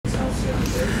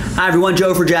Hi everyone,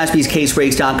 Joe for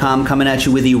JaspysCaseBreaks.com coming at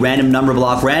you with the random number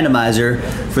block randomizer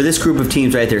for this group of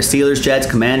teams right there. Steelers, Jets,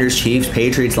 Commanders, Chiefs,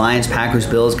 Patriots, Lions, Packers,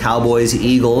 Bills, Cowboys,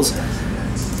 Eagles.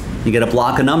 You get a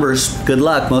block of numbers. Good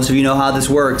luck. Most of you know how this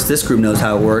works. This group knows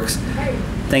how it works.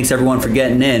 Thanks everyone for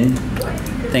getting in.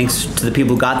 Thanks to the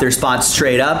people who got their spots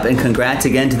straight up, and congrats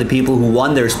again to the people who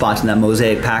won their spots in that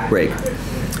Mosaic pack break.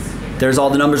 There's all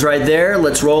the numbers right there.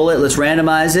 Let's roll it. Let's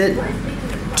randomize it.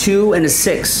 2 and a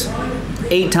 6.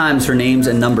 8 times for names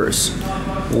and numbers.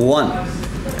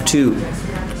 1, 2,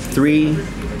 3,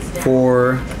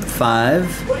 4,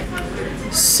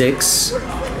 5, 6,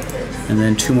 and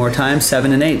then 2 more times,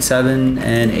 7 and 8. 7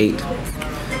 and 8.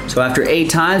 So after 8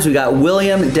 times, we got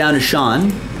William down to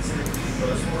Sean.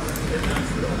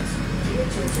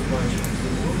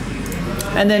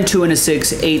 And then 2 and a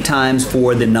 6, 8 times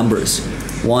for the numbers.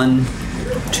 1,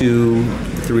 2,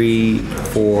 3,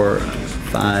 4,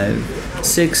 5,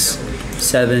 6,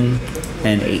 7,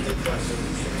 and 8.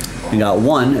 We got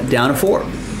 1 down to 4.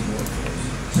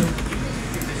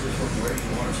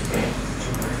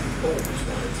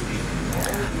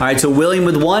 All right, so William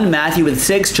with 1, Matthew with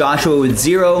 6, Joshua with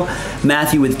 0,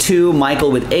 Matthew with 2,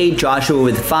 Michael with 8, Joshua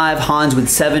with 5, Hans with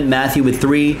 7, Matthew with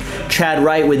 3, Chad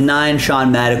Wright with 9,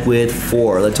 Sean Maddock with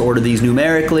 4. Let's order these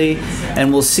numerically,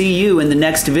 and we'll see you in the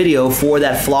next video for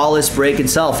that flawless break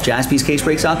itself.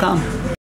 JaspysCaseBreaks.com.